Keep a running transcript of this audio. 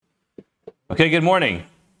Okay, good morning.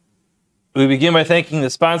 We begin by thanking the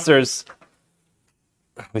sponsors.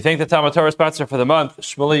 We thank the Talmud Torah sponsor for the month,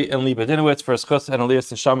 Shmuley and Liba Dinowitz, for his chus and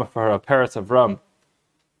Elias Neshama for her parents of Ram,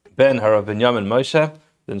 Ben, Harav Binyamin Moshe,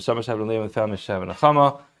 the Neshama Shabbat Leah with family Shabbat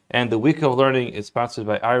Nachama. And the week of learning is sponsored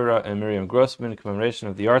by Ira and Miriam Grossman in commemoration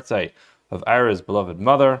of the yahrzeit of Ira's beloved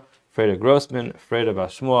mother, Freda Grossman, Freda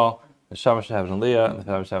Bashmuel, Neshama Shabbat Leah, and the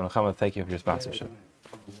family Shabbat Nachama. Thank you for your sponsorship.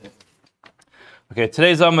 Okay,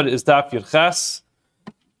 today's Amud is Daf Yud Ches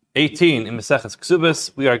 18 in Maseches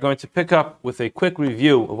Ksubas. We are going to pick up with a quick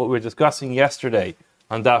review of what we were discussing yesterday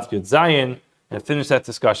on Daf Yud Zayin and finish that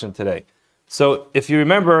discussion today. So, if you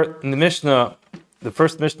remember in the Mishnah, the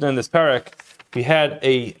first Mishnah in this parak, we had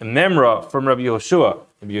a memra from Rabbi Yehoshua.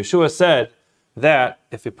 Rabbi Yehoshua said that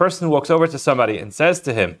if a person walks over to somebody and says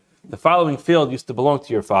to him, "The following field used to belong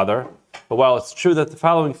to your father, but while it's true that the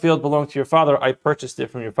following field belonged to your father, I purchased it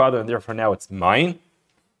from your father, and therefore now it's mine."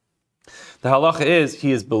 The halacha is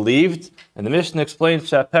he is believed, and the Mishnah explains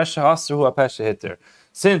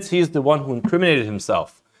since he is the one who incriminated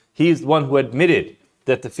himself, he is the one who admitted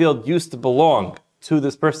that the field used to belong to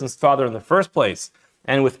this person's father in the first place,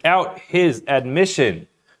 and without his admission,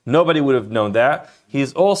 nobody would have known that. He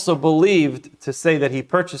is also believed to say that he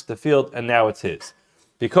purchased the field and now it's his,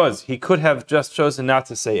 because he could have just chosen not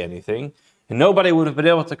to say anything, and nobody would have been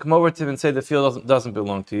able to come over to him and say the field doesn't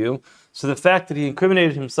belong to you. So the fact that he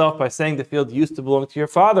incriminated himself by saying the field used to belong to your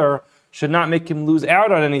father should not make him lose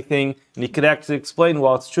out on anything, and he could actually explain,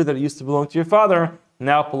 well, it's true that it used to belong to your father,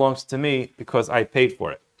 now it belongs to me because I paid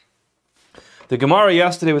for it. The Gemara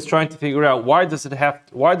yesterday was trying to figure out why does Rabbi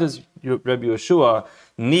Yehoshua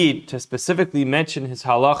need to specifically mention his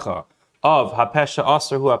halacha of hapesha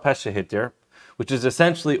aser hu hapesha hitir, which is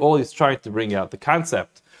essentially all he's trying to bring out, the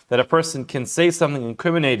concept that a person can say something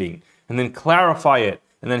incriminating and then clarify it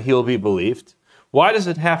and then he'll be believed. Why does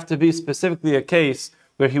it have to be specifically a case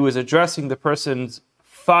where he was addressing the person's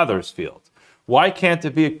father's field? Why can't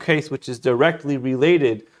it be a case which is directly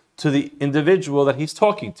related to the individual that he's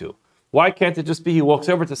talking to? Why can't it just be he walks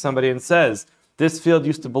over to somebody and says, this field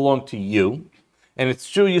used to belong to you, and it's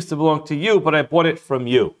true it used to belong to you, but I bought it from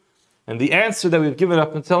you? And the answer that we've given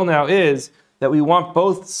up until now is that we want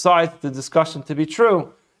both sides of the discussion to be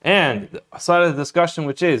true, and the side of the discussion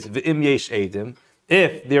which is v'im yesh edim,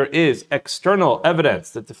 if there is external evidence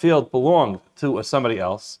that the field belonged to somebody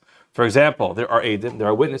else. For example, there are edim, there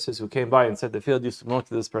are witnesses who came by and said the field used to belong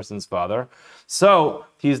to this person's father. So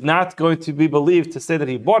he's not going to be believed to say that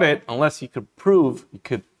he bought it unless he could prove,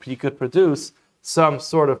 he could produce some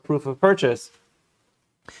sort of proof of purchase.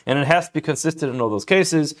 And it has to be consistent in all those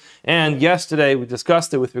cases. And yesterday we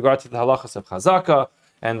discussed it with regard to the halachas of chazaka.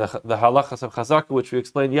 And the halachas of chazaka, which we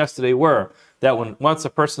explained yesterday, were that once a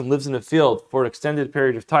person lives in a field for an extended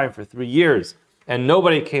period of time, for 3 years, and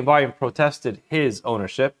nobody came by and protested his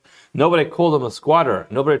ownership, nobody called him a squatter,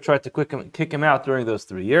 nobody tried to kick him out during those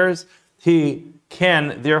 3 years, he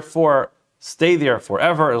can therefore stay there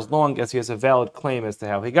forever as long as he has a valid claim as to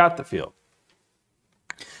how he got the field.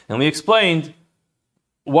 And we explained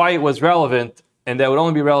why it was relevant, and that would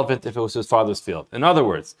only be relevant if it was his father's field. In other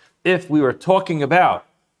words, if we were talking about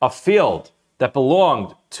a field that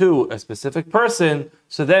belonged to a specific person,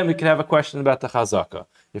 so then we can have a question about the chazaka.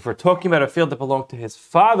 If we're talking about a field that belonged to his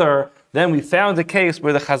father, then we found a case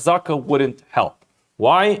where the chazaka wouldn't help.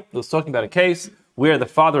 Why? It was talking about a case where the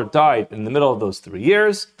father died in the middle of those 3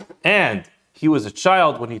 years, and he was a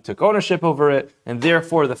child when he took ownership over it, and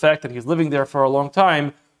therefore the fact that he's living there for a long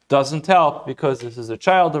time doesn't help because this is a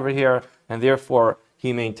child over here, and therefore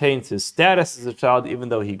he maintains his status as a child even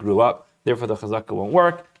though he grew up. Therefore the chazaka won't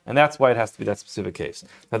work, and that's why it has to be that specific case.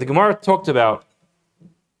 Now the Gemara talked about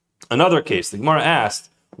another case. The Gemara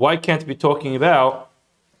asked, why can't we be talking about,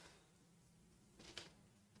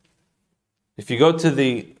 if you go to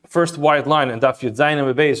the first wide line in Daf Yud Zayin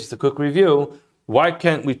and Beis, just a quick review, why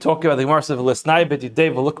can't we talk about the Gemara says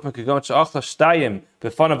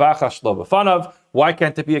why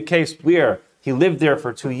can't it be a case where he lived there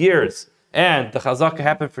for 2 years and the chazaka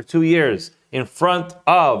happened for 2 years in front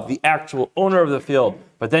of the actual owner of the field,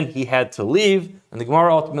 but then he had to leave? And the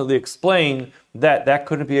Gemara ultimately explained that that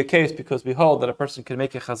couldn't be a case because we hold that a person can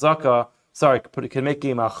make a chazaka, can make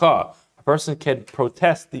a macha. A person can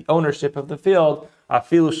protest the ownership of the field,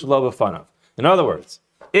 afilu shelo b'fanav. In other words,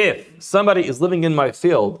 if somebody is living in my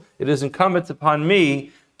field, it is incumbent upon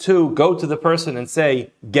me to go to the person and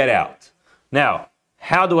say, get out. Now,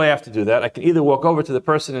 how do I have to do that? I can either walk over to the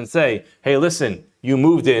person and say, hey, listen, you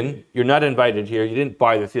moved in, you're not invited here, you didn't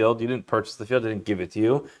buy the field, you didn't purchase the field, I didn't give it to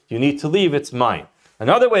you, you need to leave, it's mine.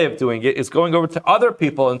 Another way of doing it is going over to other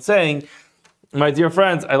people and saying, My dear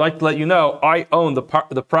friends, I'd like to let you know I own the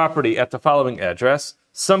property at the following address.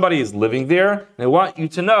 Somebody is living there, and I want you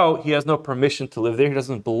to know he has no permission to live there. He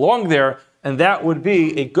doesn't belong there, and that would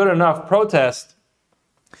be a good enough protest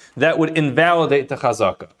that would invalidate the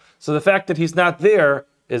chazakah. So the fact that he's not there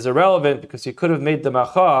is irrelevant because he could have made the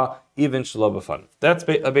macha even shelo b'fanav. That's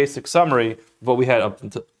a basic summary of what we had up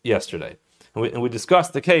until yesterday. And we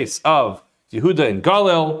discussed the case of Yehuda and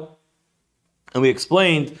Galil, and we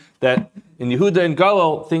explained that in Yehuda and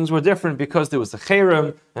Galil things were different because there was a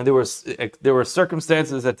cherem and there were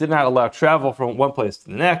circumstances that did not allow travel from one place to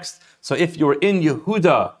the next. So if you were in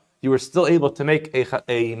Yehuda, you were still able to make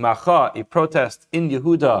a macha, a protest in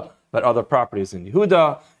Yehuda about other properties in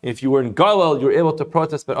Yehuda. If you were in Galil, you were able to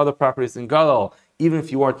protest about other properties in Galil, even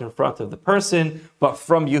if you weren't in front of the person. But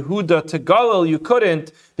from Yehuda to Galil, you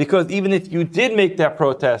couldn't, because even if you did make that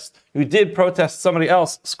protest, you did protest somebody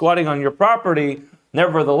else squatting on your property,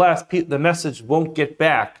 nevertheless, the message won't get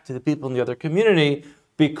back to the people in the other community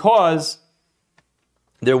because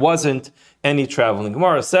there wasn't any traveling.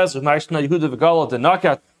 Gemara says, why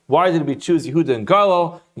did we choose Yehuda and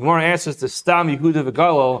Galil? Gemara answers, the stam Yehuda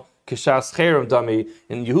v'Galil kishas cherem dami.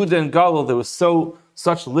 In Yehuda and Galil, there was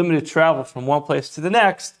such limited travel from one place to the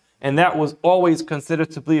next, and that was always considered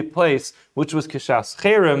to be a place which was kishas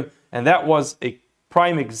cherem, and that was a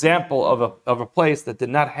prime example of a place that did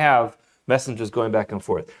not have messengers going back and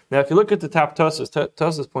forth. Now, if you look at the top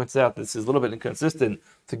Tosfos points out this is a little bit inconsistent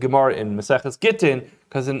to Gemara in Maseches Gittin,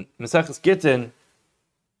 because in Maseches Gittin,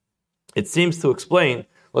 it seems to explain.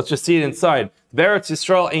 Let's just see it inside. Beretz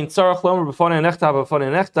Yisrael ein tzarach lomer b'fonei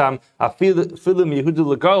nechtam afilu miYehuda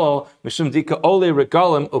legalol mishum dika ole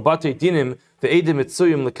regalim ubatei dinim ve'edim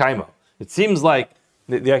mitzuyim lekaimo. It seems like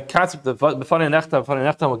the concept of b'fonei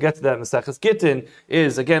nechtam, we'll get to that in Maseches Gittin,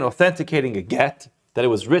 is again authenticating a get, that it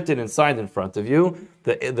was written and signed in front of you.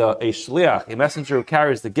 A shliach, a messenger who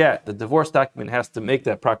carries the get, the divorce document, has to make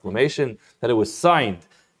that proclamation that it was signed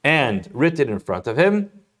and written in front of him.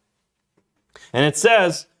 And it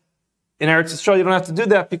says, in Eretz Yisrael, you don't have to do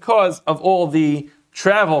that because of all the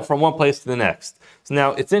travel from one place to the next. So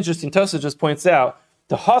now, it's interesting, Tosfos just points out,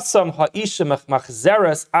 the hasam ha'isha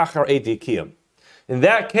machzeres achar edikiyam. In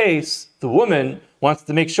that case, the woman wants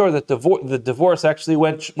to make sure that the divorce actually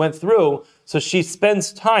went through, so she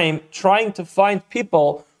spends time trying to find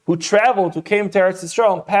people who traveled, who came to Eretz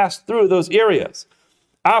Yisrael and passed through those areas.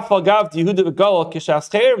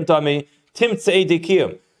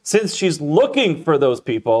 Since she's looking for those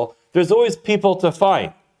people, there's always people to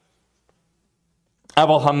find. A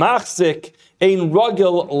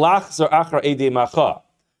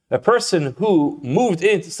person who moved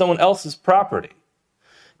into someone else's property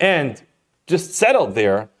and just settled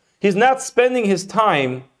there, he's not spending his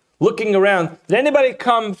time looking around. Did anybody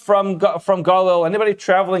come from Galil? Anybody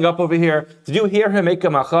traveling up over here? Did you hear him make a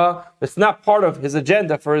macha? It's not part of his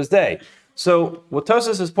agenda for his day. So what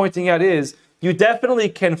Tosfos is pointing out is, you definitely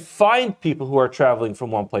can find people who are traveling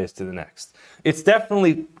from one place to the next. It's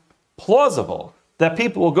definitely plausible that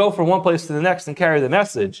people will go from one place to the next and carry the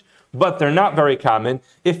message, but they're not very common.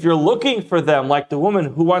 If you're looking for them, like the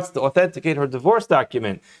woman who wants to authenticate her divorce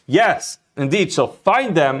document, yes, indeed, she'll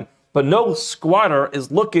find them, but no squatter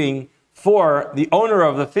is looking for the owner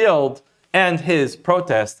of the field and his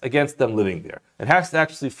protest against them living there. It has to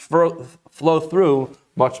actually flow through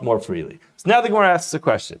much more freely. So now the Gemara asks a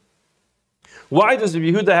question. Why does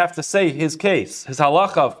Rabbi Yehuda have to say his case, his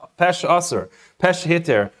halacha of pesh aser, pesh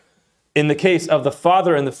hiter, in the case of the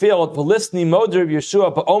father in the field? V'lisni moder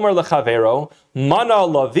Yeshua ba'omer lechavero, mana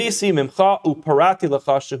lavisi mimcha uparati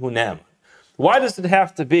lecha shehunam. Why does it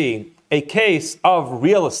have to be a case of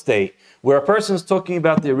real estate where a person is talking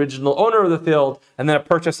about the original owner of the field and then a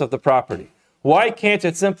purchase of the property? Why can't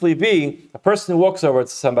it simply be a person who walks over to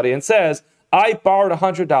somebody and says, I borrowed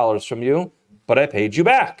 $100 from you, but I paid you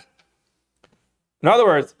back? In other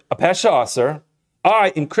words, a pesha aser,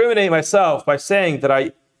 I incriminate myself by saying that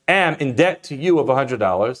I am in debt to you of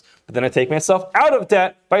 $100, but then I take myself out of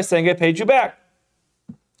debt by saying I paid you back.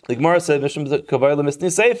 The Gemara said, remember,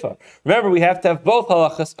 we have to have both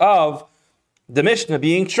halachas of the Mishnah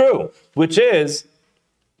being true, which is,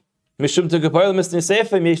 the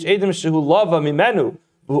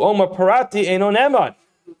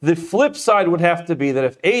flip side would have to be that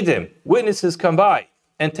if Eidim, witnesses, come by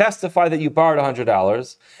and testify that you borrowed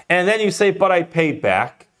 $100, and then you say, but I paid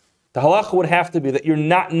back, the halacha would have to be that you're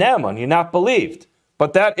not neman, you're not believed.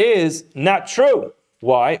 But that is not true.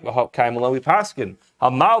 Why? A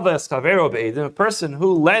person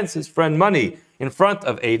who lends his friend money in front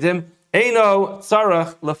of Eidim, eino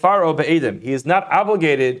tzarach lefaro be'edim. He is not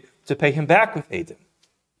obligated to pay him back with Eidim.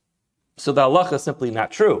 So the halacha is simply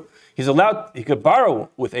not true. he could borrow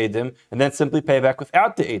with Eidim and then simply pay back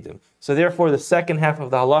without the Eidim. So therefore, the second half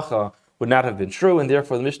of the halacha would not have been true, and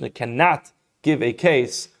therefore the Mishnah cannot give a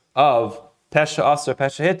case of Pesha Asr,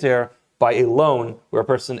 Pesha Hitir by a loan where a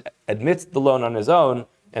person admits the loan on his own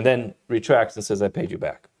and then retracts and says, I paid you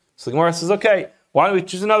back. So the Gemara says, okay, why don't we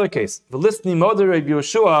choose another case? V'listni moder Reb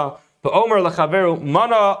Yehoshua v'omer lachaveru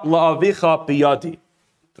mana la'avicha biyadi.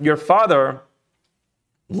 Your father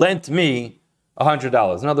lent me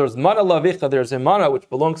 $100. In other words, mana la'avicha, there's a mana which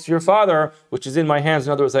belongs to your father, which is in my hands.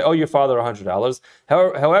 In other words, I owe your father $100.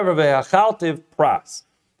 However, ve'achaltiv pras.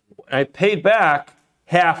 I paid back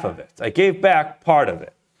half of it. I gave back part of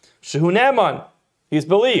it. Shehu neman, he's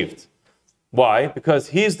believed. Why? Because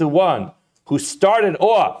he's the one who started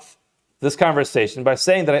off this conversation by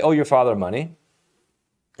saying that I owe your father money,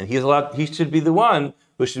 and he should be the one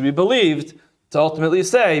who should be believed to ultimately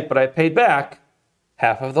say, but I paid back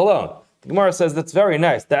half of the loan. The Gemara says that's very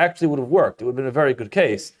nice. That actually would have worked. It would have been a very good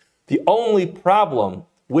case. The only problem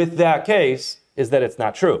with that case is that it's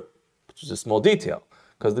not true, which is a small detail,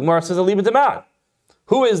 because the Gemara says aliba deman.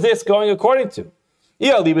 Who is this going according to?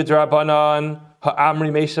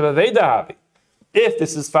 If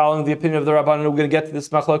this is following the opinion of the Rabbanan, we're going to get to this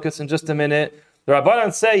machlokas in just a minute. The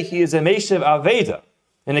Rabbanan say he is a Meshiv Aveda.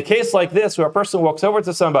 In a case like this, where a person walks over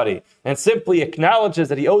to somebody and simply acknowledges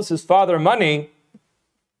that he owes his father money,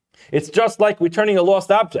 it's just like returning a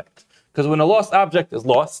lost object. Because when a lost object is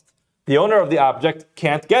lost, the owner of the object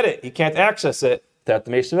can't get it. He can't access it. That's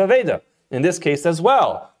the Meshiv Aveda. In this case as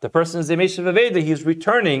well, the person is a Meshiv Aveda. He's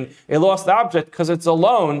returning a lost object because it's a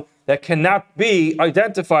loan that cannot be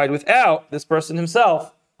identified without this person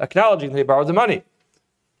himself acknowledging that he borrowed the money.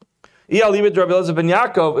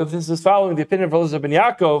 If this is following the opinion of Rabbi Elazar ben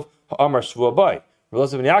Yaakov, Amar Shvua Bai. Rabbi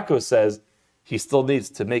Elazar ben Yaakov says he still needs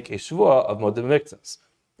to make a Shvua of Modeh B'Miktzas.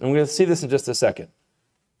 And we're going to see this in just a second.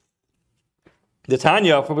 The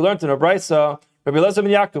Tanya, for we learned in a Brisa, Rabbi Elazar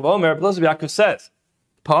ben Yaakov, Omer, Rabbi Elazar ben Yaakov says,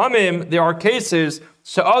 Pa'amim, there are cases,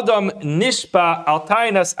 She'adam nishpa al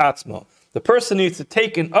tainas atzmo. The person needs to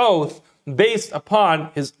take an oath based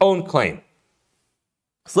upon his own claim.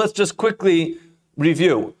 So let's just quickly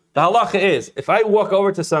review. The halacha is, if I walk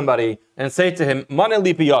over to somebody and say to him, Mana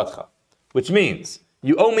li biyadcha, which means,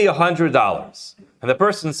 you owe me $100. And the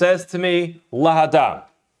person says to me, Lahadam,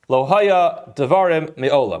 lohaya devarim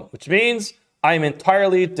me'olam, which means, I am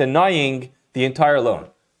entirely denying the entire loan.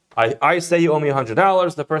 I say you owe me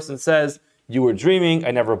 $100. The person says, you were dreaming.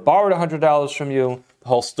 I never borrowed $100 from you. The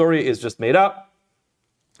whole story is just made up.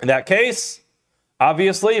 In that case,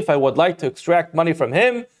 obviously, if I would like to extract money from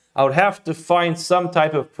him, I would have to find some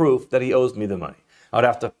type of proof that he owes me the money. I would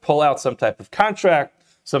have to pull out some type of contract,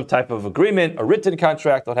 some type of agreement, a written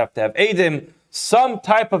contract. I would have to have eidim, some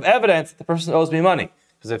type of evidence that the person owes me money.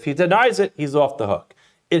 Because if he denies it, he's off the hook.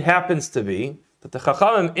 It happens to be that the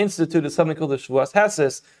Chachamim instituted something called the Shavuos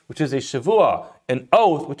Heses, which is a Shavua, an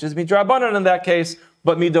oath, which is midrabanan in that case,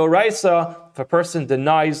 but midoraisa, if a person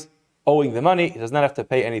denies owing the money, he does not have to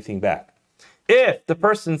pay anything back. If the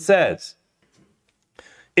person says,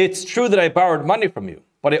 it's true that I borrowed money from you,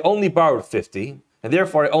 but I only borrowed 50, and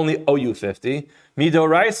therefore I only owe you 50,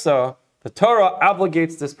 midoraisa, the Torah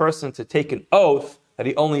obligates this person to take an oath that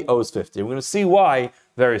he only owes 50. We're going to see why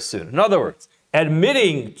very soon. In other words,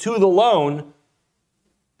 admitting to the loan,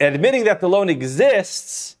 admitting that the loan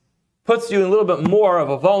exists, puts you in a little bit more of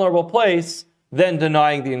a vulnerable place than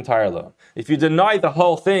denying the entire loan. If you deny the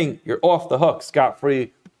whole thing, you're off the hook,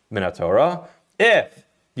 scot-free min Torah. If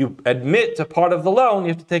you admit to part of the loan, you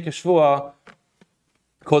have to take a shvua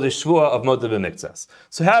called a shvua of Modeh B'Miktzas.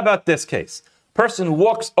 So how about this case? Person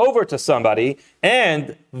walks over to somebody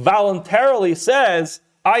and voluntarily says,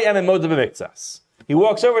 I am a Modeh B'Miktzas. He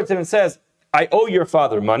walks over to him and says, I owe your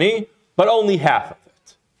father money, but only half of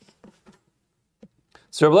it.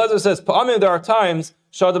 So Rabbi Elazar says, there are times,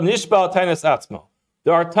 Shadam Nishbal Tainas Atzmo.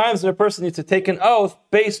 There are times when a person needs to take an oath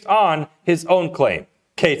based on his own claim.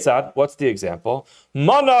 Ketzad, what's the example?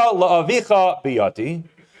 Mana la'avicha biyati.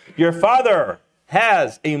 Your father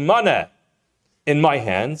has a mana in my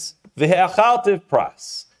hands, v'he'achaltiv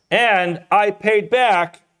pras, and I paid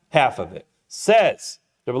back half of it. Says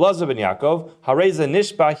Rabbi Elazar ben Yaakov, hareza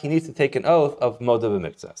nishba, he needs to take an oath of Modeh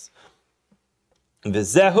B'Miktzas.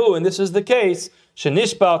 V'zehu, and this is the case,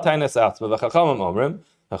 shenishba tainas atzma, v'chachamim omrim,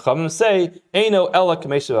 chachamim say, eino ela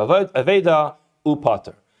k'meshav aveda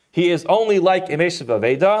upater. He is only like a meshav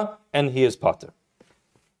aveda, and he is pater.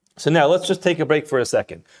 So now, let's just take a break for a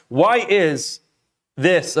second. Why is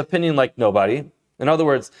this opinion like nobody? In other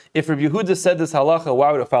words, if Rabbi Yehuda said this halacha,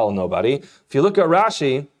 why would it follow nobody? If you look at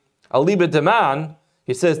Rashi, aliba deman,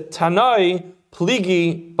 he says, Tanai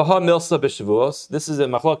pligi baha milsa b'shavuos. This is a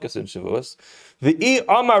machlokas in Shavuos. V'i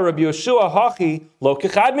amar Rabbi Yeshua hachi lo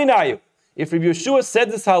kechad minayu. If Rabbi Yeshua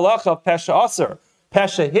said this halacha of pesha aser,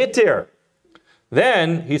 pesha hitir,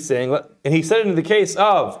 then he's saying, and he said it in the case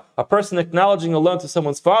of a person acknowledging a loan to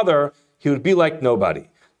someone's father, he would be like nobody.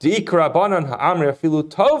 Chachamim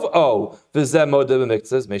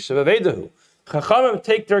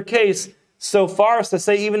take their case so far as to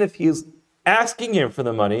say, even if he's asking him for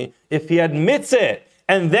the money, if he admits it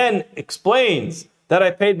and then explains that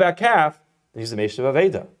I paid back half, he's a Meshav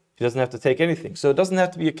Aveda. He doesn't have to take anything. So it doesn't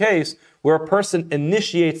have to be a case where a person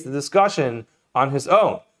initiates the discussion on his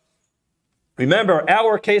own. Remember,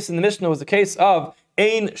 our case in the Mishnah was the case of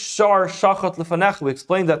Ein Shar Shachat Lefanech. We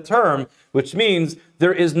explained that term, which means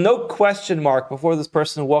there is no question mark before this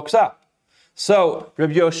person walks up. So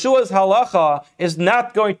Rabbi Yeshua's halacha is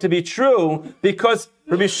not going to be true because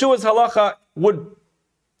Rabbi Yeshua's halacha would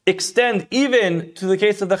extend even to the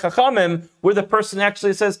case of the Chachamim, where the person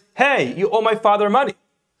actually says, hey, you owe my father money.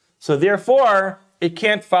 So therefore, it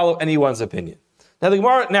can't follow anyone's opinion. Now the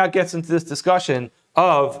Gemara now gets into this discussion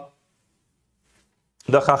of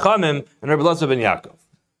the Chachamim and Rabbi Elazar ben Yaakov.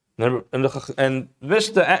 And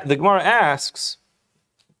the Gemara asks,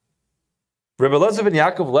 Rabbi Elazar ben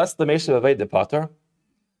Yaakov less the Meshav Aved Pater?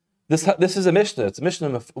 This is a Mishnah. It's a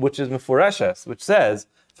Mishnah which is Mefureshes, which says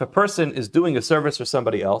if a person is doing a service for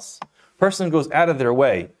somebody else, a person goes out of their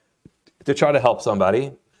way to try to help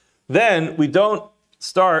somebody, then we don't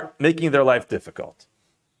start making their life difficult.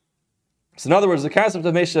 So in other words, the concept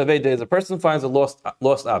of Meshav Aved is a person finds a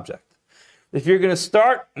lost object. If you're going to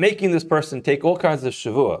start making this person take all kinds of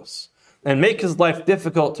shavuos and make his life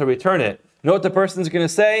difficult to return it, you know what the person's going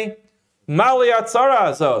to say? Mali atzara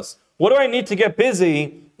azos. What do I need to get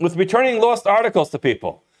busy with returning lost articles to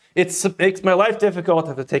people? It makes my life difficult. I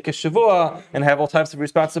have to take a shavua and have all types of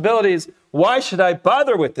responsibilities. Why should I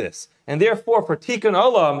bother with this? And therefore, for Tikkun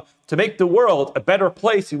Olam, to make the world a better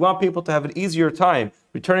place, you want people to have an easier time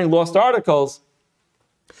returning lost articles.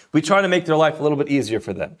 We try to make their life a little bit easier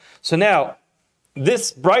for them. So now,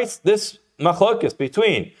 this machlokes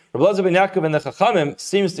between Rabbi Elazar ben Yaakov and the Chachamim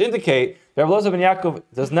seems to indicate that Rabbi Elazar ben Yaakov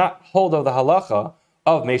does not hold of the halacha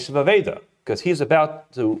of Meshav Aveda, because he's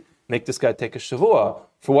about to make this guy take a shavua.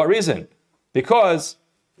 For what reason? Because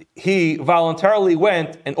he voluntarily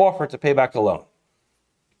went and offered to pay back a loan.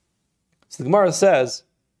 So the Gemara says,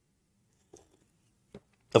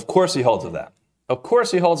 of course he holds of that. Of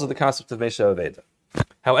course he holds of the concept of Meshav Aveda.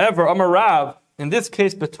 However, Amar Rav, in this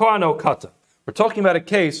case, Betoano Kata. We're talking about a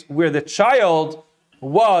case where the child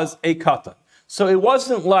was a katan. So it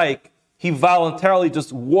wasn't like he voluntarily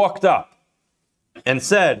just walked up and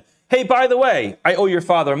said, hey, by the way, I owe your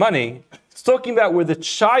father money. It's talking about where the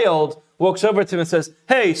child walks over to him and says,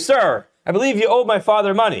 hey, sir, I believe you owe my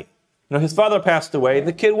father money. You know, his father passed away.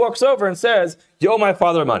 The kid walks over and says, you owe my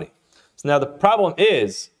father money. So now the problem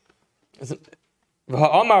is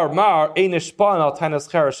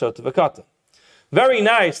very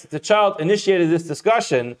nice that the child initiated this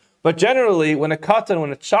discussion, but generally when a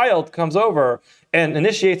child comes over and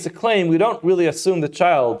initiates a claim, we don't really assume the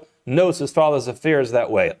child knows his father's affairs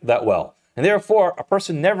that well. And therefore, a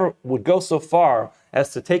person never would go so far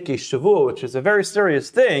as to take a shavua, which is a very serious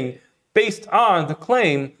thing, based on the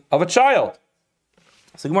claim of a child.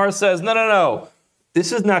 So Gemara says, no.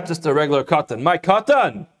 This is not just a regular katan. My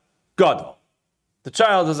katan, gadol. The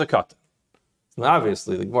child is a katan. And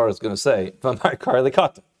obviously, the Gemara is going to say,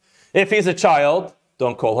 if he's a child,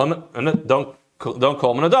 don't call him an adult.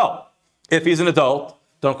 If he's an adult,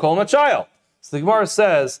 don't call him a child. So the Gemara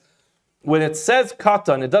says, when it says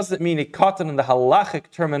katan, it doesn't mean a katan in the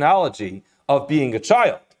halachic terminology of being a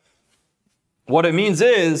child. What it means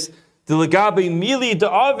is, the legabe mili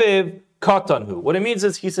da'aviv katanhu. What it means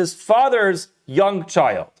is he's his father's young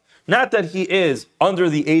child. Not that he is under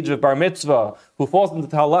the age of bar mitzvah, who falls into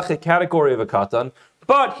the halachic category of a katan,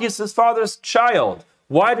 but he's his father's child.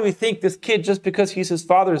 Why do we think this kid, just because he's his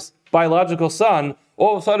father's biological son,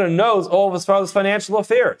 all of a sudden knows all of his father's financial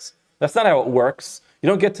affairs? That's not how it works. You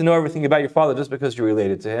don't get to know everything about your father just because you're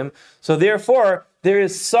related to him. So therefore, there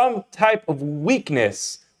is some type of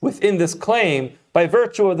weakness within this claim by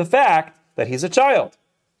virtue of the fact that he's a child.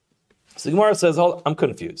 So the Gemara says, I'm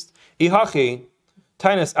confused. Ihachi,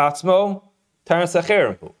 Tainas Atzmo, Tainas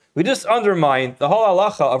Acherimhu. We just undermine the whole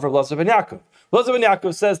halacha of Rabbi Elazar ben Yaakov. Rabbi Elazar ben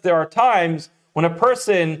Yaakov says there are times when a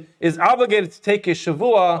person is obligated to take his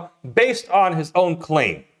shavua based on his own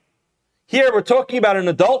claim. Here we're talking about an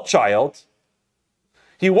adult child.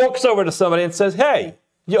 He walks over to somebody and says, hey,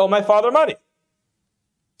 you owe my father money.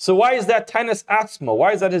 So why is that Tainas Atzmo?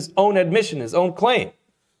 Why is that his own admission, his own claim?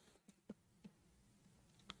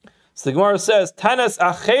 So the Gemara says, Tanas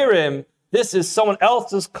acherim, this is someone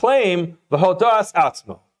else's claim, v'hodas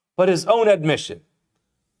atzmo, but his own admission.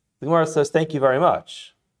 The Gemara says, thank you very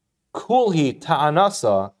much. Kulhi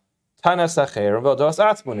ta'anasa, tanas acherim, v'hodas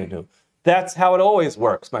atzmo ninu. That's how it always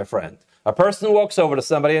works, my friend. A person walks over to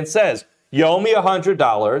somebody and says, you owe me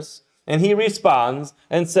 $100, and he responds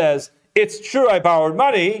and says, it's true I borrowed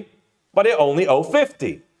money, but I only owe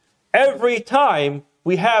 $50. Every time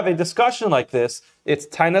we have a discussion like this, it's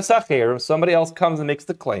tainas acherim, somebody else comes and makes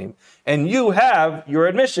the claim, and you have your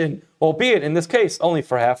admission, albeit in this case only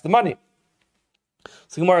for half the money.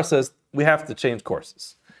 So Gemara says, we have to change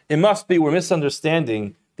courses. It must be we're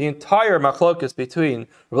misunderstanding the entire machlokas between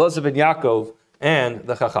Rav Elazar ben Yaakov and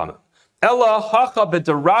the Chachamim. Ella hacha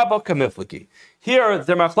b'derabba kamifliki. Here,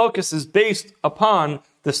 their machlokas is based upon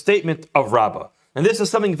the statement of Rabbah. And this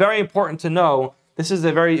is something very important to know. This is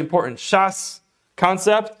a very important Shas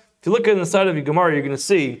concept. If you look at the side of your Gemara, you're going to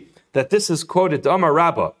see that this is quoted to Amar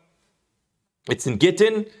Rabbah. It's in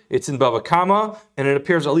Gittin, it's in Bava Kama, and it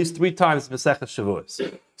appears at least 3 times in Maseches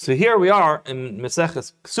Shavuos. So here we are in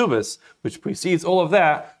Maseches Ksubos, which precedes all of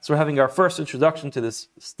that. So we're having our first introduction to this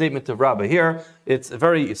statement of Rabbah here. It's a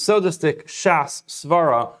very sodistic Shas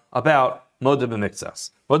Svara about Moda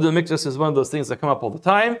B'Miktsas. Moda B'Miktsas is one of those things that come up all the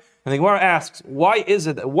time. And the Gemara asks, why is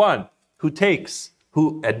it that one who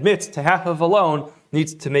admits to half of a loan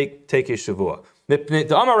needs to take a Shavua?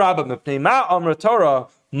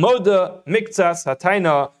 Moda miktsas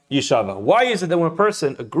hataina yishava. Why is it that when a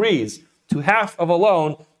person agrees to half of a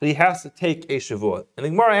loan, that he has to take a shavua? And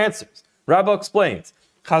the Gemara answers. Rabbah explains.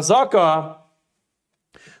 Chazaka,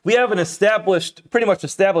 we have an pretty much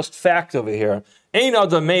established fact over here. Ein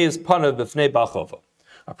adam meiz panav b'fnei bachova.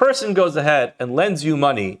 A person goes ahead and lends you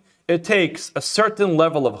money. It takes a certain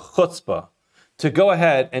level of chutzpah to go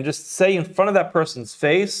ahead and just say in front of that person's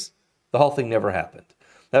face, the whole thing never happened.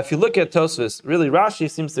 Now, if you look at Tosfos, really Rashi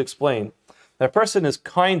seems to explain that a person is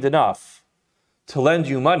kind enough to lend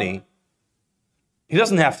you money. He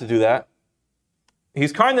doesn't have to do that.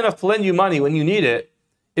 He's kind enough to lend you money when you need it.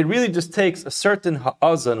 It really just takes a certain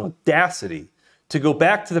ha'azah and audacity to go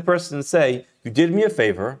back to the person and say, you did me a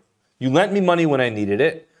favor, you lent me money when I needed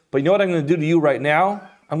it, but you know what I'm going to do to you right now?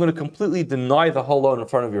 I'm going to completely deny the whole loan in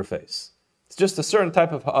front of your face. It's just a certain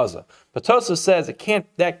type of ha'azah. But Tosfos says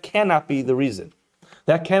that cannot be the reason.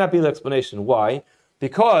 That cannot be the explanation. Why?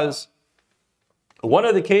 Because one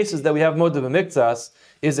of the cases that we have Moda B'Miktsas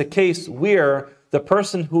is a case where the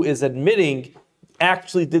person who is admitting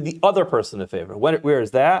actually did the other person a favor. Where is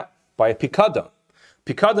that? By a pikadon.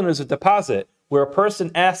 Pikadon is a deposit where a person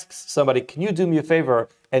asks somebody, can you do me a favor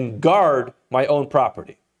and guard my own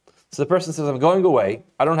property? So the person says, I'm going away.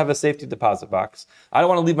 I don't have a safety deposit box. I don't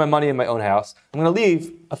want to leave my money in my own house. I'm going to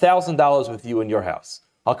leave $1,000 with you in your house.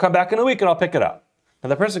 I'll come back in a week and I'll pick it up.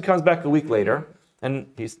 And the person comes back a week later and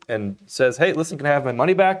says, hey, listen, can I have my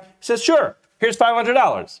money back? He says, sure, here's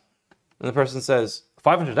 $500. And the person says,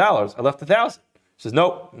 $500? I left $1,000. He says,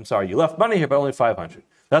 nope, I'm sorry, you left money here, but only $500.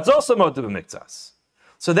 That's also Moda B'Miktsas.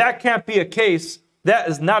 So that can't be a case, that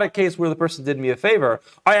is not a case where the person did me a favor.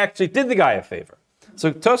 I actually did the guy a favor.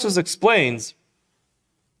 So Tosfos explains,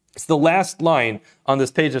 it's the last line on this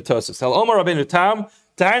page of Tosfos. El Omar Rabbeinu Tam,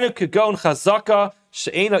 Ta'anu Kagon Chazaka,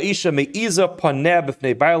 She'ena Isha Me'iza Paneh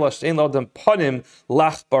B'fnei Baila, She'en Lodem Panim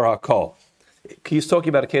Lach Bar HaKol. He's talking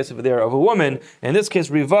about a case over there of a woman. In this case,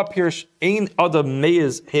 Riva Pirsh Ein Adam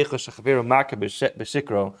Meiz Hecha Shechaveru Maka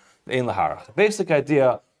B'Shikro Ein Laharach. The basic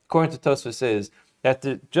idea, according to Tosfos, is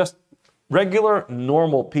that just regular,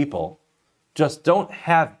 normal people just don't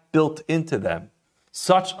have built into them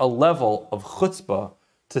such a level of chutzpah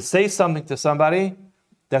to say something to somebody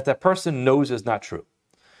that person knows is not true.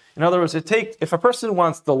 In other words, if a person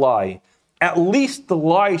wants to lie, at least the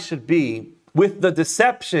lie should be with the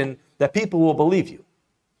deception that people will believe you.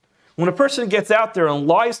 When a person gets out there and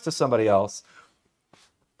lies to somebody else,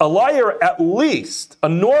 a liar a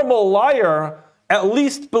normal liar at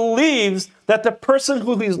least believes that the person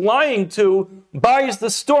who he's lying to buys the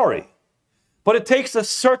story. But it takes a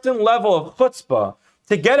certain level of chutzpah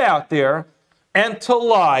to get out there and to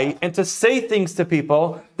lie and to say things to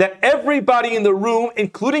people that everybody in the room,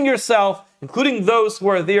 including yourself, including those who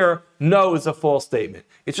are there, know is a false statement.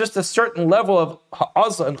 It's just a certain level of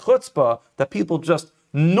ha'azah and chutzpah that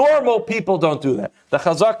normal people don't do that. The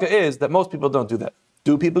chazaka is that most people don't do that.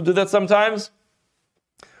 Do people do that sometimes?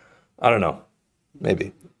 I don't know.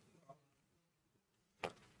 Maybe.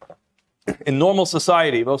 In normal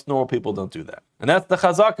society, most normal people don't do that. And that's the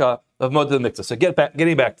chazaka of Moda B'Miktsas. So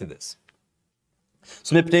getting back to this.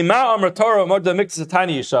 So why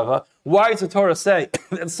does the Torah say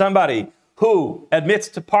that somebody who admits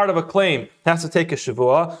to part of a claim has to take a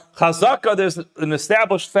shavua. Chazaka, there's an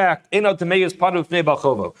established fact.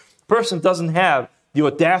 Person doesn't have the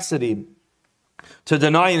audacity to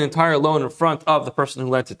deny an entire loan in front of the person who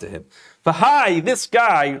lent it to him. V'hai, this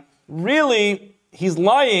guy, really, he's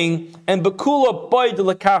lying, and bekula boy de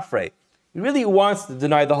la kafre. He really wants to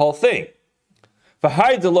deny the whole thing.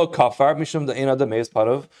 V'hai de lo kafar, mishum de ena de meis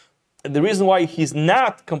parov. The reason why he's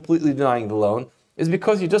not completely denying the loan is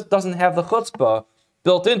because he just doesn't have the chutzpah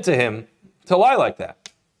built into him to lie like that.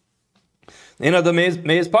 Ena de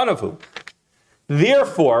meis panavu.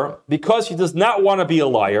 Therefore, because he does not want to be a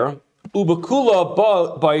liar,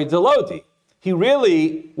 ubekula by delodi, he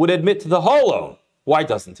really would admit to the whole loan. Why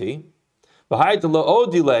doesn't he?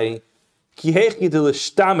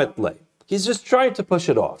 He's just trying to push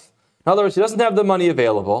it off. In other words, he doesn't have the money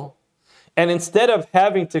available, and instead of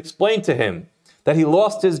having to explain to him that he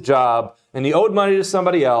lost his job and he owed money to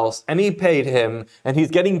somebody else and he paid him and he's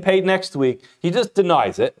getting paid next week, he just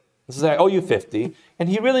denies it. He says, I owe you 50, and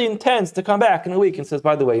he really intends to come back in a week and says,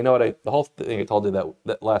 by the way, you know what, the whole thing I told you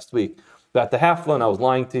that last week, about the half loan, I was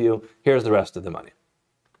lying to you, here's the rest of the money.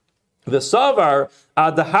 The savar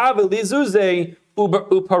adahav lizuze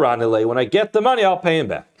uparanile. When I get the money, I'll pay him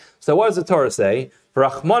back. So what does the Torah say?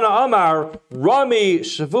 Rachmana Amar Rami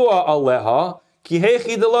Shavua Aleha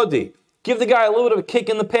Kihechi Delodi. Give the guy a little bit of a kick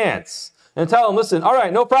in the pants and tell him, listen, all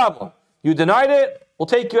right, no problem. You denied it, we'll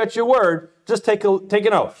take you at your word. Just take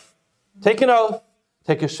an oath. Take an oath,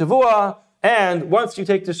 take a Shavua, and once you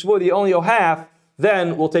take the Shavua that you only owe half,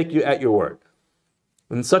 then we'll take you at your word.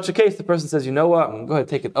 In such a case, the person says, you know what, I'm going to go ahead and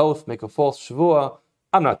take an oath, make a false Shavua.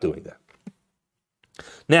 I'm not doing that.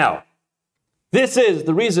 Now, this is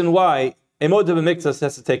the reason why a Moed B'Miktzas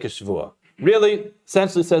has to take a Shavua. Really,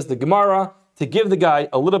 essentially says the Gemara, to give the guy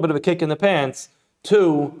a little bit of a kick in the pants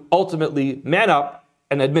to ultimately man up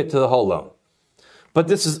and admit to the whole loan. But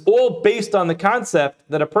this is all based on the concept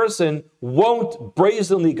that a person won't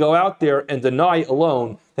brazenly go out there and deny a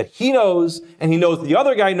loan that he knows, and he knows the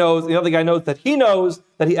other guy knows, and the other guy knows that he knows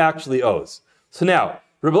that he actually owes. So now,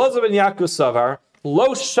 Rebbe Elazar ben Yaakov Savar,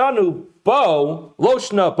 lo shanu bo, lo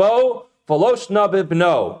shna bo, v'lo shna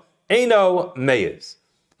bibno, eno meiz.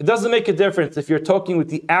 It doesn't make a difference if you're talking with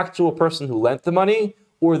the actual person who lent the money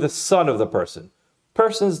or the son of the person.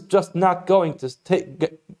 Person's just not going to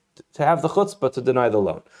have the chutzpah to deny the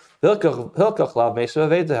loan.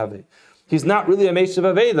 He's not really a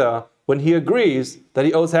Meshav Aveda when he agrees that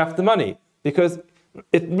he owes half the money, because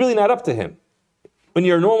it's really not up to him. When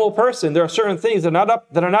you're a normal person, there are certain things that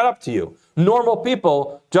are not up to you. Normal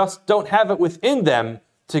people just don't have it within them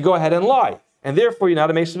to go ahead and lie. And therefore, you're not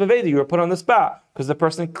a Meshav Aveda. You were put on the spot because the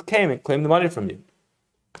person came and claimed the money from you.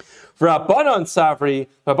 For Rabbanan Savri,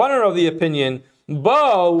 Rabbanan are of the opinion,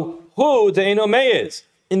 Bo hu de'eno meiz.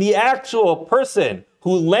 In the actual person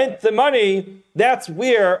who lent the money, that's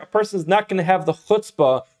where a person is not going to have the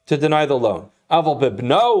chutzpah to deny the loan. Aval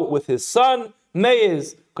bibno, with his son,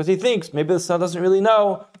 meiz, because he thinks maybe the son doesn't really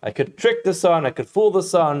know. I could trick the son, I could fool the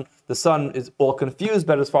son. The son is all confused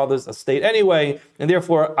about his father's estate anyway, and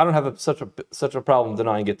therefore I don't have such a problem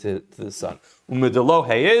denying it to the son. Umidalo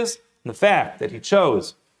is the fact that he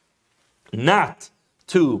chose not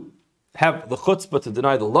to have the chutzpah to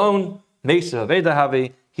deny the loan, Meshav Aveda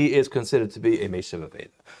Havi, he is considered to be a Meshav Aveda.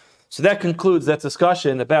 So that concludes that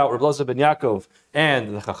discussion about Rebbe Elazar ben Yaakov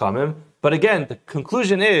and the Chachamim. But again, the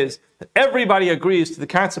conclusion is that everybody agrees to the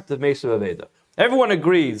concept of Meshav Aveda. Everyone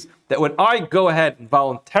agrees that when I go ahead and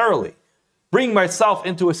voluntarily bring myself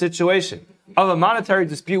into a situation of a monetary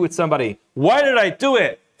dispute with somebody, why did I do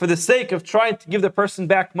it? For the sake of trying to give the person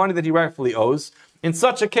back money that he rightfully owes. In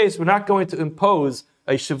such a case, we're not going to impose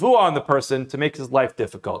a shavua on the person to make his life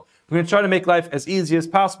difficult. We're going to try to make life as easy as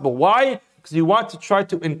possible. Why? Because you want to try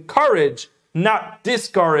to encourage, not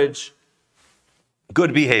discourage,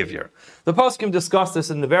 good behavior. The poskim discuss this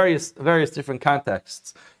in the various different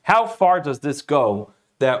contexts. How far does this go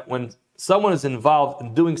that when someone is involved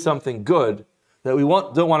in doing something good, that we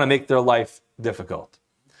don't want to make their life difficult?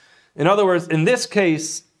 In other words, in this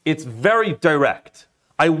case, it's very direct.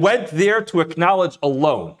 I went there to acknowledge a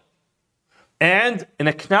loan. And in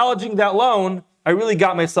acknowledging that loan, I really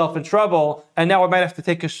got myself in trouble, and now I might have to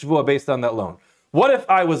take a shavua based on that loan. What if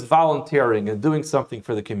I was volunteering and doing something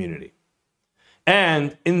for the community?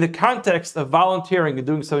 And in the context of volunteering and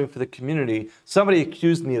doing something for the community, somebody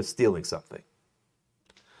accused me of stealing something.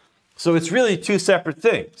 So it's really two separate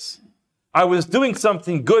things. I was doing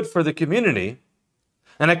something good for the community,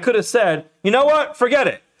 and I could have said, you know what, forget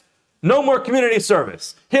it. No more community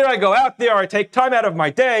service. Here I go out there, I take time out of my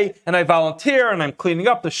day, and I volunteer, and I'm cleaning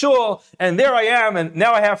up the shul, and there I am, and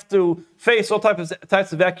now I have to face all types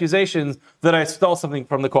of accusations that I stole something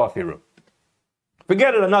from the coffee room.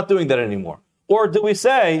 Forget it, I'm not doing that anymore. Or do we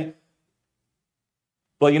say,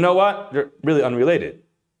 well, you know what? They're really unrelated.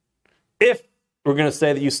 If we're going to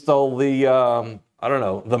say that you stole the,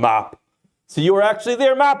 the mop, so you were actually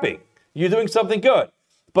there mopping, you're doing something good,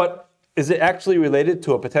 but is it actually related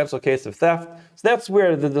to a potential case of theft? So that's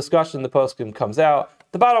where the discussion in the poskim comes out.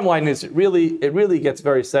 The bottom line is it really gets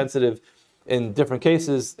very sensitive in different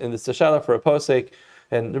cases. In the Seshala for a posek,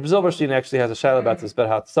 and the Zilberstein actually has a shayla about this Bet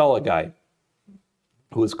Hatzalah guy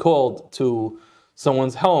who was called to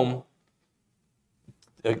someone's home.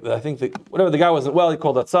 I think whatever the guy wasn't well, he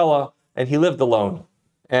called Hatzalah, and he lived alone.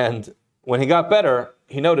 And when he got better,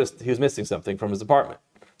 he noticed he was missing something from his apartment.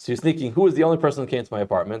 So he's thinking, who was the only person who came to my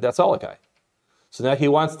apartment? That's Hatzalah guy. So now he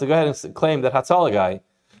wants to go ahead and claim that Hatzalah guy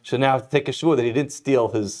should now have to take a shvua that he didn't steal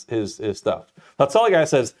his stuff. Hatzalah guy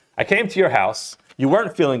says, I came to your house, you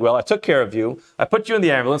weren't feeling well, I took care of you, I put you in the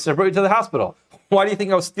ambulance, and I brought you to the hospital. Why do you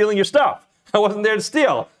think I was stealing your stuff? I wasn't there to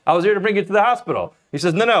steal. I was here to bring you to the hospital. He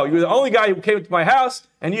says, no, you were the only guy who came to my house,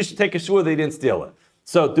 and you should take a shvua that he didn't steal it.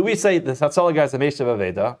 So do we say the Hatzalah guy is a Meshav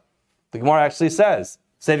Aveda? The Gemara actually says,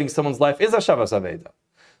 saving someone's life is a Shavas Aveda.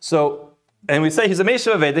 So, and we say he's a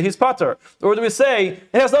Meshav Aveda, he's Pater. Or do we say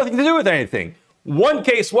it has nothing to do with anything? One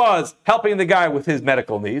case was helping the guy with his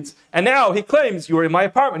medical needs, and now he claims you were in my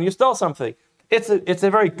apartment, you stole something. It's a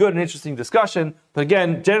very good and interesting discussion, but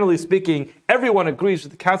again, generally speaking, everyone agrees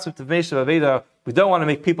with the concept of Meshav Aveda. We don't want to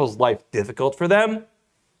make people's life difficult for them.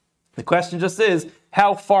 The question just is,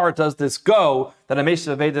 how far does this go that a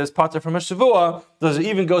Meshav Aveda is Pater from a Shavua? Does it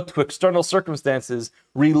even go to external circumstances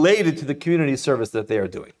related to the community service that they are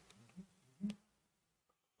doing?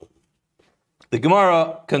 The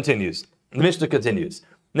Gemara continues. The Mishnah continues.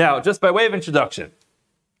 Now, just by way of introduction,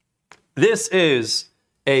 this is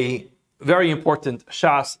a very important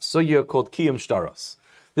Shas sugya called Kiyum Shtaros.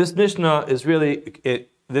 This Mishnah is really,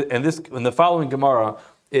 and the following Gemara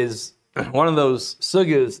is one of those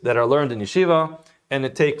sugyas that are learned in yeshiva, and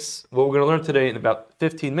it takes, what we're going to learn today in about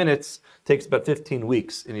 15 minutes, takes about 15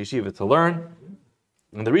 weeks in yeshiva to learn.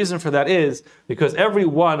 And the reason for that is because every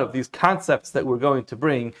one of these concepts that we're going to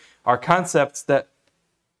bring are concepts that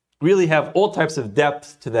really have all types of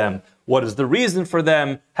depth to them. What is the reason for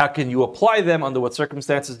them? How can you apply them? Under what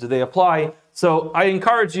circumstances do they apply? So I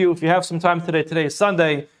encourage you, if you have some time today is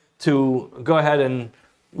Sunday, to go ahead and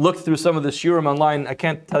look through some of the shiurim online. I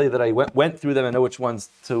can't tell you that I went through them and know which ones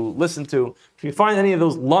to listen to. If you find any of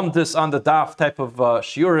those lumdus on the daf type of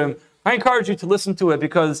shiurim, I encourage you to listen to it,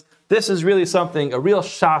 because this is really something, a real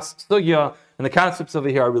shas sugya, and the concepts over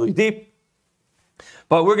here are really deep.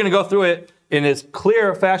 But we're going to go through it in as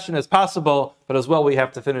clear a fashion as possible, but as well we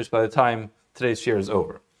have to finish by the time today's shiur is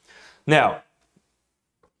over. Now,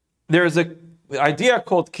 there is an idea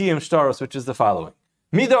called Kiyum Shtaros, which is the following.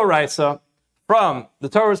 Midoraisa, from the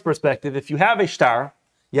Torah's perspective, if you have a shtar,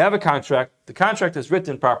 you have a contract, the contract is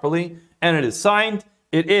written properly, and it is signed,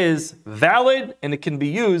 it is valid, and it can be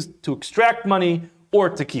used to extract money or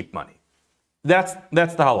to keep money. That's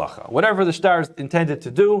the halacha. Whatever the shtar is intended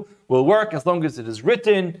to do will work as long as it is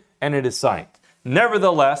written and it is signed.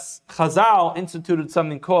 Nevertheless, Chazal instituted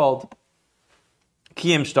something called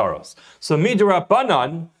Kiyum Shtaros. So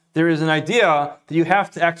midrabanan, there is an idea that you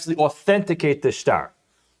have to actually authenticate the shtar,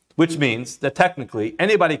 which means that technically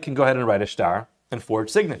anybody can go ahead and write a shtar and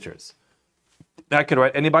forge signatures. I could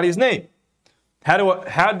write anybody's name. How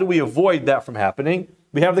do we avoid that from happening?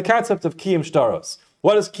 We have the concept of Kiyum Shtaros.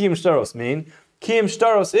 What does Kiyum Shtaros mean? Kiyum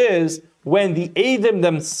Shtaros is when the Eidim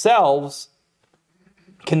themselves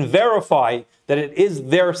can verify that it is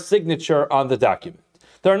their signature on the document.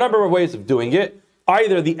 There are a number of ways of doing it.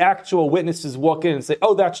 Either the actual witnesses walk in and say,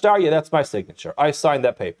 oh, that shtar, yeah, that's my signature. I signed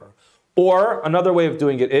that paper. Or another way of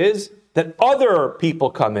doing it is that other people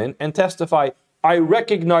come in and testify, I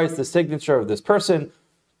recognize the signature of this person.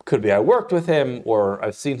 Could be I worked with him, or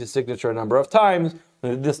I've seen his signature a number of times.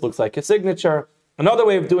 This looks like his signature. Another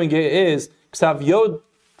way of doing it is Ksav Yodam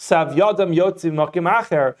Yotzim Makim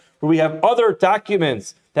Acher, where we have other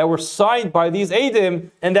documents that were signed by these Eidim,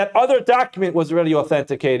 and that other document was already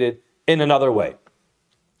authenticated in another way.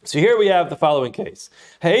 So here we have the following case.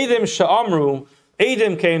 Ha'edim Sha'amru,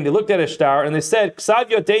 Eidim came, they looked at a shtar, and they said, Ksav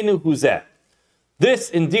Yodenu Huzeh. This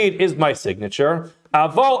indeed is my signature.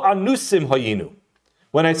 Aval Anusim Hayinu.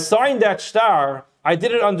 When I signed that shtar, I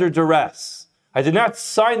did it under duress. I did not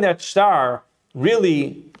sign that shtar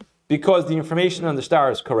really because the information on the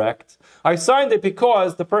shtar is correct. I signed it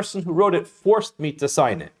because the person who wrote it forced me to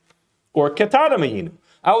sign it. Or Ketana Mayinu.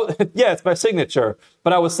 Yeah, it's my signature,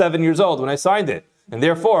 but I was 7 years old when I signed it, and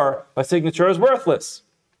therefore my signature is worthless.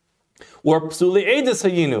 Or psuli eidus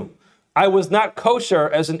hayinu. I was not kosher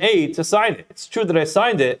as an aid to sign it. It's true that I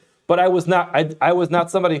signed it, but I was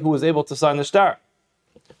not somebody who was able to sign the shtar.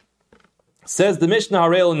 Says the Mishnah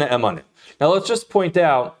Harel Ne'emanim. Now let's just point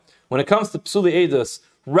out, when it comes to psuli eidus,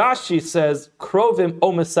 Rashi says krovim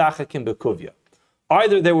o mesachakim bekuvya.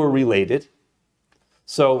 Either they were related,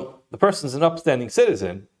 so the person's an upstanding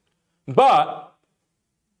citizen, but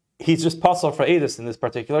he's just pasal for eidus in this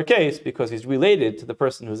particular case because he's related to the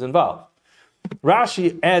person who's involved.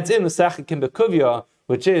 Rashi adds in mesachakim bekuvya,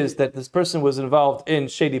 which is that this person was involved in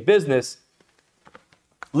shady business.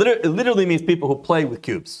 It literally means people who play with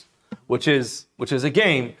cubes, which is a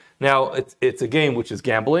game. Now, it's a game which is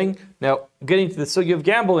gambling. Now, getting to the sugya of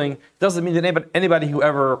gambling doesn't mean that anybody who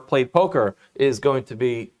ever played poker is going to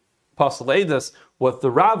be pasal eidus. What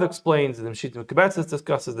the Rav explains, and the Mshita Mekabetzes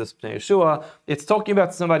discusses this in Yeshua, it's talking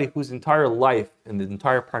about somebody whose entire life and the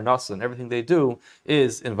entire parnasa and everything they do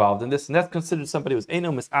is involved in this, and that's considered somebody who's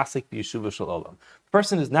eino misasik b'yeshuva shel olam. The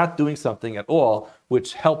person is not doing something at all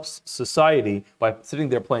which helps society by sitting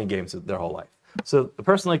there playing games their whole life. So a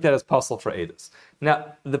person like that is pasal for eidus.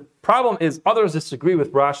 Now, the problem is others disagree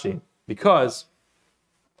with Rashi because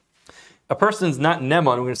a person is not neman,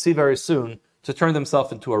 we're going to see very soon, to turn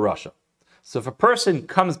themselves into a rasha. So if a person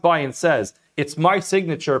comes by and says, it's my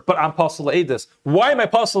signature, but I'm pasal eidus. Why am I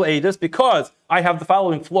pasal eidus? Because I have the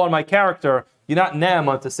following flaw in my character. You're not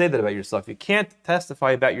neman to say that about yourself. You can't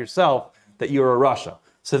testify about yourself that you're a rasha.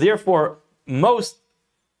 So therefore,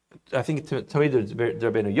 I think Tamid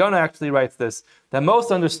Rabbeinu Yonah actually writes this, that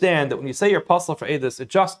most understand that when you say you're pasal for eidus, it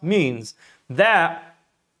just means that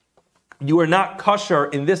you are not kosher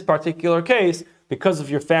in this particular case because of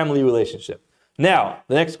your family relationship. Now,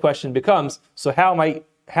 the next question becomes, so how am I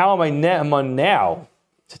ne'eman now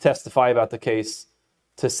to testify about the case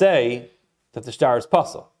to say that the shtar is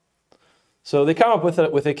pasal? So they come up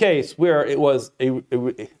with a case where it was you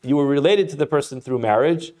were related to the person through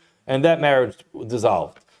marriage, and that marriage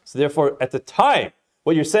dissolved. So therefore, at the time,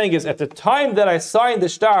 what you're saying is, at the time that I signed the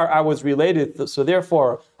shtar, I was related, so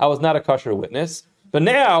therefore, I was not a kosher witness. But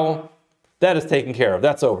now, that is taken care of.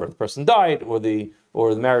 That's over. The person died, or the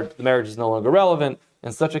marriage is no longer relevant.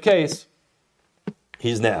 In such a case,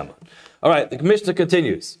 he's ne'eman. All right, the Mishnah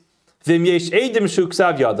continues.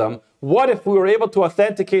 What if we were able to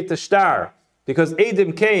authenticate the shtar? Because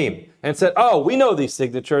Eidim came and said, oh, we know these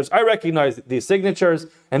signatures, I recognize these signatures,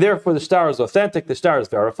 and therefore the shtar is authentic, the shtar is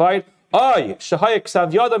verified.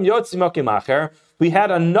 We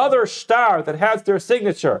had another shtar that has their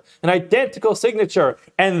signature, an identical signature,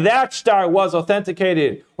 and that shtar was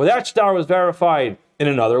authenticated, or that shtar was verified in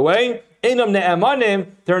another way. Einam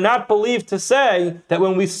ne'emanim, they're not believed to say that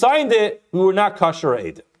when we signed it, we were not kosher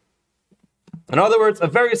Eidim. In other words, a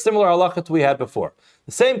very similar halacha to we had before.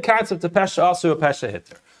 The same concept of pesha asu, pesha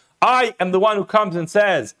hitter. I am the one who comes and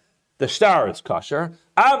says the shtar is kosher.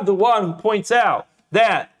 I'm the one who points out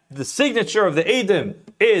that the signature of the Eidim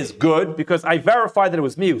is good because I verified that it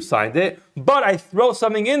was me who signed it, but I throw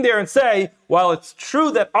something in there and say, while it's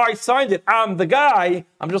true that I signed it, I'm the guy,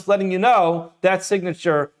 I'm just letting you know that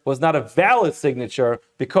signature was not a valid signature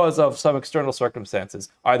because of some external circumstances.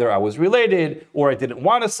 Either I was related, or I didn't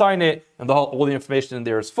want to sign it, and all the information in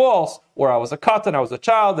there is false, or I was a katan, I was a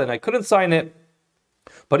child, and I couldn't sign it.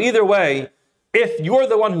 But either way, if you're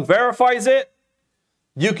the one who verifies it,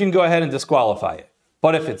 you can go ahead and disqualify it.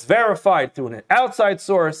 But if it's verified through an outside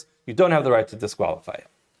source, you don't have the right to disqualify it.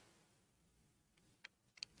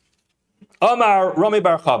 Amar Rami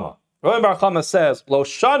Bar Chama. Rami Bar Chama says, Lo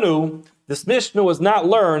shanu, this Mishnah was not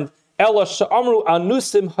learned, Ela sha'amru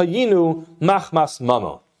anusim hayinu machmas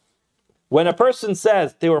mamo. When a person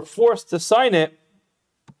says they were forced to sign it,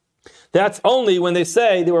 that's only when they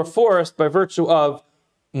say they were forced by virtue of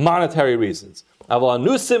monetary reasons. Aval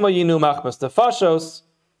anusim hayinu machmas tefashos.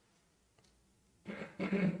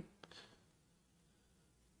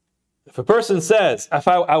 If a person says, if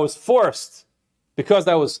I was forced because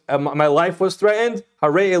my life was threatened,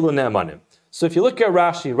 harei elu ne'emanim. So if you look at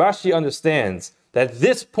Rashi understands that at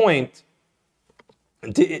this point,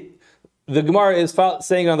 the Gemara is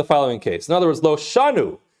saying on the following case. In other words, lo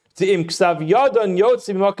shanu t'im ksav yadon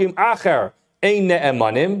yotzi b'makim acher ein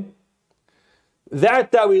ne'emanim.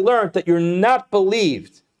 That we learned that you're not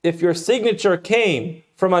believed if your signature came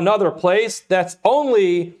from another place. That's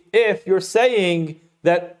only if you're saying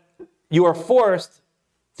that you are forced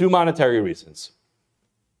through monetary reasons.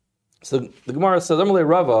 So the Gemara says, Amalei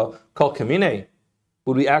Rava called Kamine.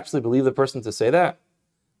 Would we actually believe the person to say that?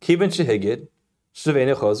 Kibin shehigid,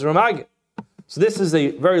 shevene chozer magid. So this is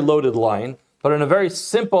a very loaded line. But in a very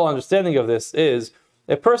simple understanding of this is,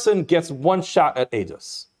 a person gets one shot at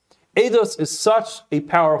Eidos. Eidos is such a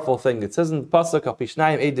powerful thing. It says in the Pasuk, Al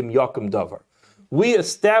Pishnayim Eidim Yakum Davar. We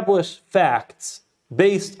establish facts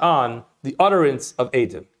based on the utterance of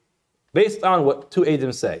Eidim, based on what two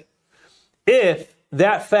Eidim say. If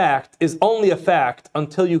that fact is only a fact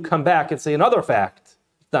until you come back and say another fact,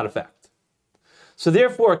 it's not a fact. So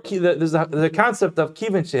therefore, there's the concept of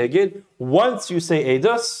Kivin Shehegid. Once you say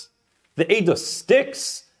Eidos, the Eidos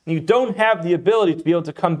sticks, and you don't have the ability to be able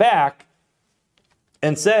to come back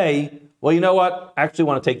and say, well, you know what, I actually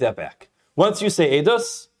want to take that back. Once you say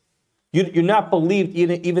Eidos, you're not believed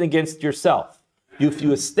even against yourself. If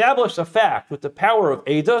you establish a fact with the power of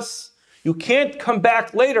Eidos, you can't come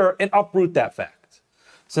back later and uproot that fact.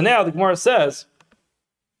 So now the Gemara says,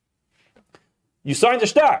 you signed a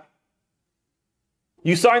shtar.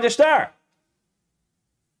 You signed a shtar.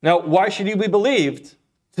 Now, why should you be believed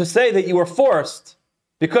to say that you were forced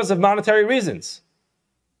because of monetary reasons?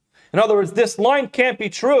 In other words, this line can't be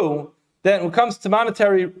true that when it comes to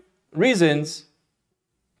monetary reasons,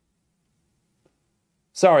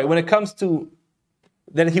 when it comes to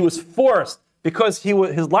that he was forced because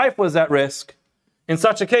his life was at risk. In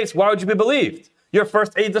such a case, why would you be believed? Your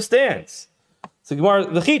first Eidos stands. So Gemara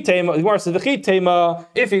says, if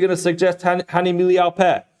you're going to suggest Hani Mili Al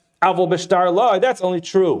Peh, Avol B'Shtar La, that's only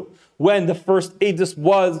true when the first Eidos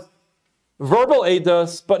was verbal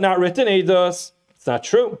Eidos, but not written Eidos. It's not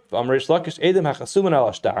true. When there's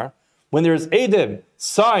Eidim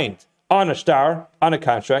signed on a shtar, on a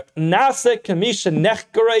contract, it's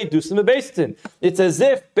as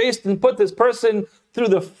if Beis Din put this person through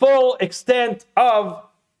the full extent of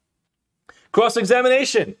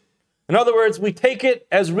cross-examination. In other words, we take it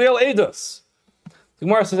as real Eidos. The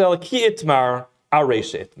Gemara says,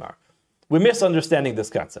 we're misunderstanding this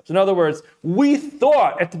concept. In other words, we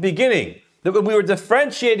thought at the beginning that when we were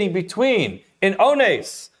differentiating between an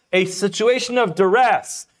ones, a situation of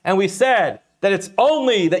duress, and we said that it's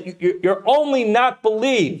only that you're only not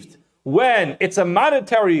believed when it's a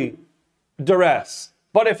monetary duress,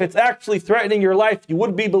 but if it's actually threatening your life, you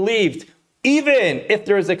would be believed, even if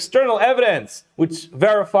there is external evidence which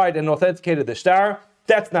verified and authenticated the shtar.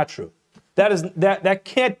 That's not true. That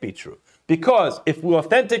can't be true, because if we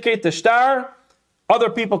authenticate the shtar,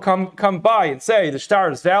 other people come by and say the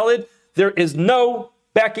shtar is valid. There is no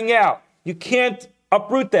backing out. You can't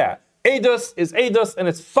uproot that. Eidos is Eidos, and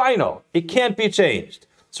it's final. It can't be changed.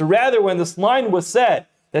 So rather, when this line was said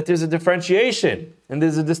that there's a differentiation and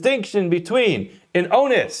there's a distinction between an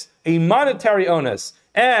onus, a monetary onus,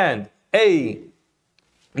 and a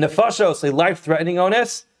nefashos, a life-threatening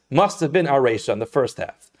onus, must have been Aresha in the first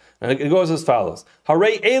half. And it goes as follows: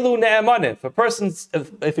 Harei elu ne'emanin.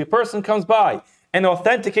 If a person comes by and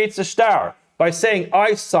authenticates the shtar by saying,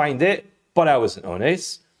 I signed it, but I was an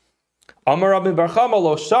ones,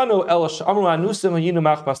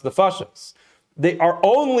 they are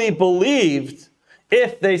only believed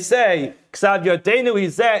if they say,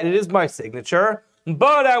 it is my signature,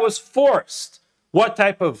 but I was forced. What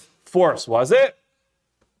type of force was it?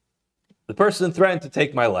 The person threatened to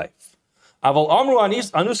take my life. If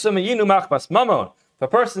a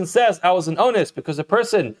person says, I was an onus because a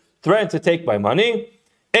person threatened to take my money,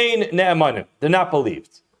 they're not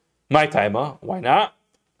believed. My taima, why not?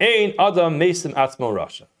 Ein adam mesim atzmo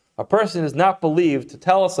rasha. A person is not believed to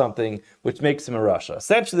tell us something which makes him a rasha.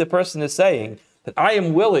 Essentially, the person is saying that I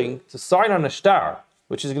am willing to sign on a shtar,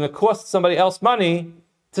 which is going to cost somebody else money,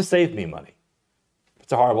 to save me money.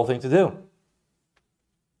 It's a horrible thing to do.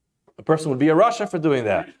 A person would be a rasha for doing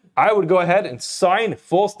that. I would go ahead and sign a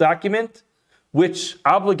false document which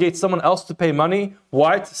obligates someone else to pay money.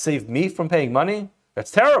 Why? To save me from paying money? That's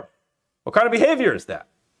terrible. What kind of behavior is that?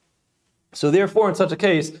 So therefore, in such a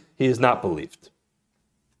case, he is not believed.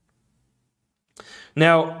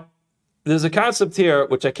 Now, there's a concept here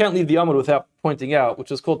which I can't leave the Amud without pointing out, which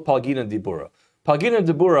is called Palgina Dibura. Palgina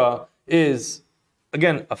Dibura is,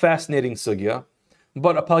 again, a fascinating sugya,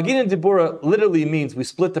 but a Palgina Dibura literally means we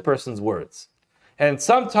split the person's words. And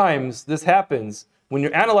sometimes this happens when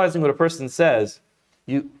you're analyzing what a person says,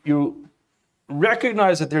 you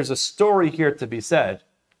recognize that there's a story here to be said,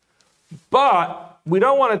 but we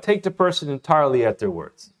don't want to take the person entirely at their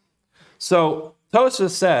words. So Tosha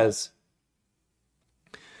says,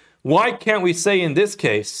 why can't we say in this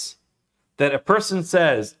case that a person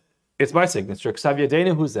says, it's my signature,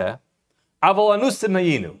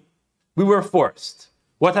 we were forced.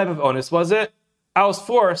 What type of onus was it? I was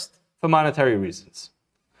forced for monetary reasons.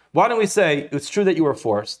 Why don't we say, it's true that you were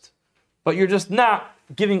forced, but you're just not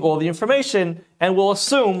giving all the information, and we'll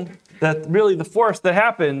assume that really the force that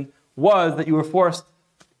happened was that you were forced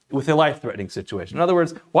with a life-threatening situation. In other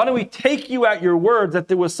words, why don't we take you at your word that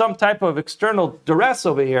there was some type of external duress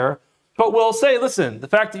over here, but we'll say, listen, the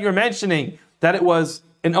fact that you're mentioning that it was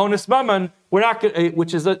an onus mammon, we're not going,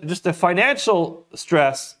 which is just a financial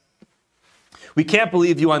stress, we can't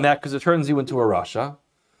believe you on that because it turns you into a rasha.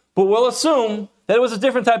 But we'll assume that it was a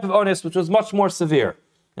different type of onus, which was much more severe.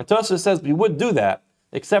 And Tosfos says we would do that,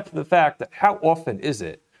 except for the fact that how often is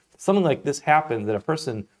it something like this happens that a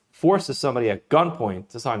person forces somebody at gunpoint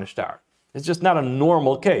to sign a shtar? It's just not a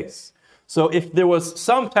normal case. So if there was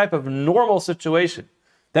some type of normal situation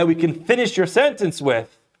that we can finish your sentence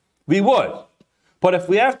with, we would. But if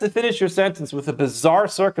we have to finish your sentence with a bizarre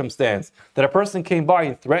circumstance that a person came by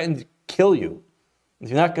and threatened to kill you, if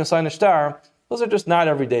you're not going to sign a shtar, those are just not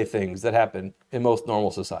everyday things that happen in most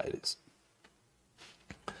normal societies.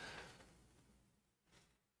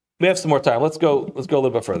 We have some more time. Let's go a little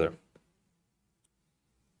bit further.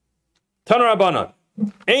 Tana Rabbanan.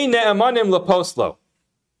 Ein ne'emanim leposlo.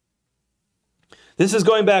 This is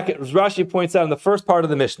going back, as Rashi points out in the first part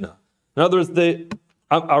of the Mishnah. In other words, the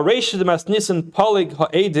Aresh de Masnisan Polig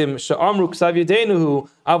Ha'edim Sha'amru Ksav Yedenuhu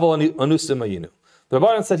Avol Anusim Ayinu. The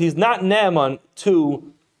Rabbanan said he's not ne'eman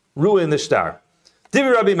to ruin the shtar. Divi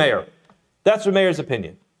Rabbi Meir. That's Rabbi Meir's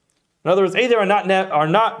opinion. In other words, Eidim are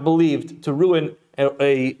not believed to ruin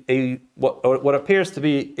what appears to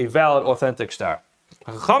be a valid, authentic shtar.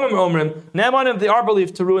 Ne'emanim, they are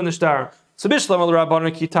believed to ruin the shtar. So Bishlam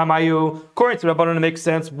al-Rabbanan ki tamayu, according to Rabbanan, it makes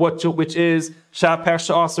sense, which is Shah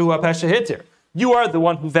Pesha Asu HaPesha Hitir. You are the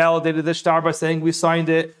one who validated the shtar by saying we signed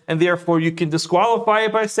it, and therefore you can disqualify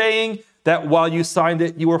it by saying that while you signed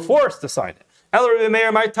it, you were forced to sign it. El Rabbi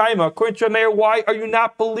Meir my taima, according to Rabbi Meir, why are you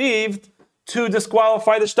not believed to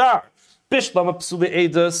disqualify the shtar? Bishlam Psuli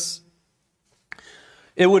Eidos.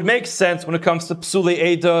 It would make sense when it comes to Psuli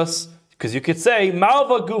Eidos, because you could say,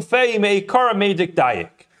 Malva Gufei Meikara Medik Dayik.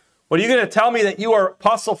 What are you going to tell me that you are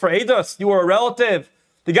apostle for Eidos? You are a relative.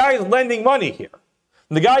 The guy is lending money here.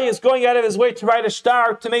 And the guy is going out of his way to write a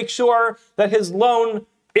shtar to make sure that his loan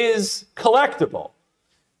is collectible.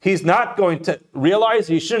 He's not going to realize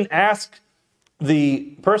he shouldn't ask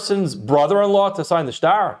the person's brother-in-law to sign the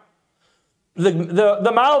shtar.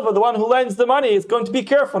 The Malva, the one who lends the money, is going to be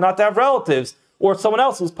careful not to have relatives or someone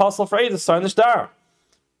else who's apostle for Eidos sign the shtar.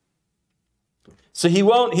 So he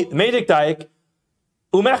won't, Medik Daik,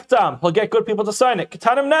 Umechtam, he'll get good people to sign it.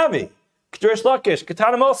 Ketanim Navi, Rish Lakish,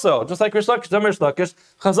 Ketanim also, just like Rish Lakish, Rish Lakish,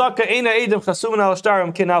 Chazaka Eina Eidim Chasumin al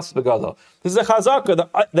Shtarim Kinas Begado. This is a Chazaka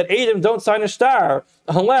that Eidim don't sign a shtar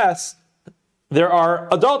unless there are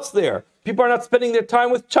adults there. People are not spending their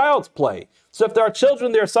time with child's play. So if there are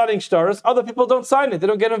children there signing shtars, other people don't sign it, they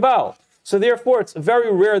don't get involved. So therefore, it's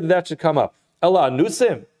very rare that should come up. Allah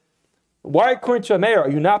Nusim. Why, according to Meir,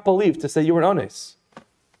 are you not believed to say you were an ones?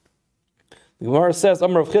 The Gemara says,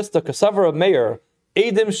 Amar of Chista, Kasavar of Meir,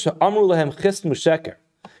 Eidim she'amru lehem chismu sheker.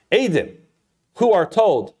 Eidim, who are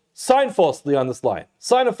told, sign falsely on this line.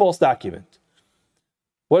 Sign a false document.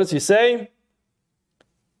 What does he say?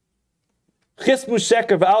 Chismu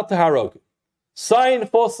sheker v'al taharogu. Sign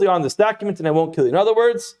falsely on this document and I won't kill you. In other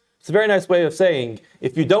words, it's a very nice way of saying,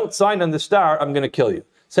 if you don't sign on the shtar, I'm going to kill you.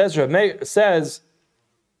 Says Rav Chista,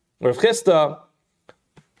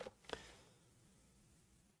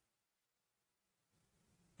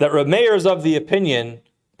 that Rav Meir is of the opinion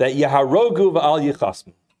that Yaharogu v'al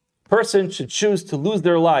yichasmu. Person should choose to lose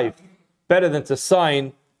their life better than to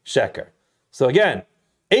sign sheker. So again,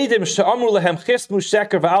 Eidim she'amru lehem chismu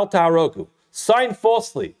sheker v'al taharogu. Sign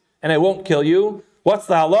falsely and I won't kill you. What's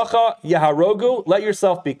the halacha? Yaharogu, let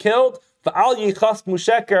yourself be killed. V'al yichasmu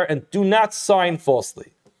sheker, and do not sign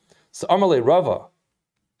falsely. So Amalei Rava,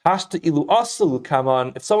 Hashta ilu asalu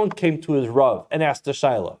kaman, if someone came to his Rav and asked a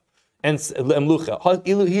Shaila, and lemlucha,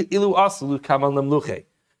 ilu asalu kaman lemluche,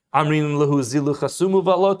 amrin lehu zilu chasumu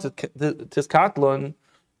valot tiskatlon,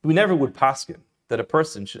 we never would paskin that a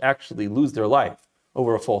person should actually lose their life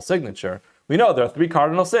over a false signature. We know there are three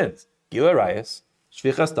cardinal sins: gila rayas,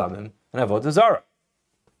 shvichas damim, and avodah zarah.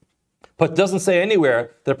 But it doesn't say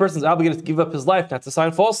anywhere that a person is obligated to give up his life not to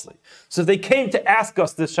sign falsely. So if they came to ask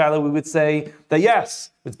us this, Shiloh, we would say that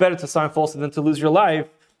yes, it's better to sign falsely than to lose your life.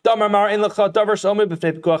 It's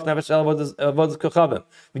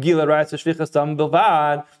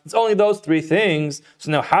only those three things.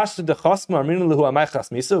 So now, now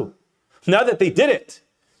that they did it,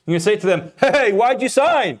 you're going to say to them, hey, why'd you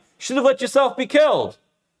sign? You should have let yourself be killed.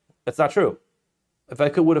 That's not true. If I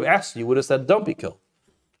would have asked you, would have said, don't be killed.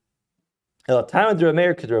 Rav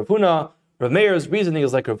Meir's reasoning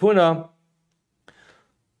is like Rav Huna.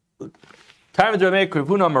 Time of Rav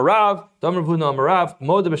Huna Marav, Dam Rav Huna Marav,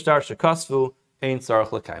 Moda B'Shtar Shekasvu, Ein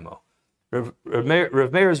Sarach L'Kaimo.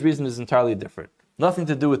 Rav Meir's reason is entirely different. Nothing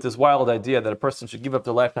to do with this wild idea that a person should give up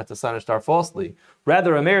their life not to sign a star falsely.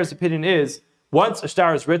 Rather, Rav Meir's opinion is, once a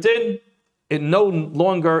star is written, it no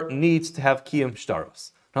longer needs to have kiyum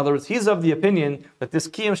shtaros. In other words, he's of the opinion that this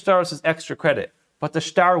kiyum shtaros is extra credit, but the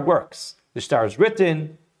star works. The star is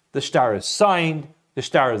written, the star is signed, the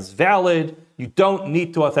star is valid, you don't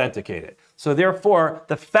need to authenticate it. So therefore,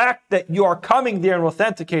 the fact that you are coming there and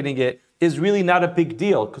authenticating it is really not a big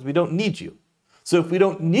deal because we don't need you. So if we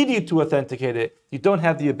don't need you to authenticate it, you don't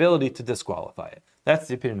have the ability to disqualify it. That's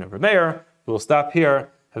the opinion of Rav Meir. We will stop here.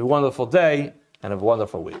 Have a wonderful day and have a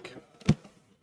wonderful week.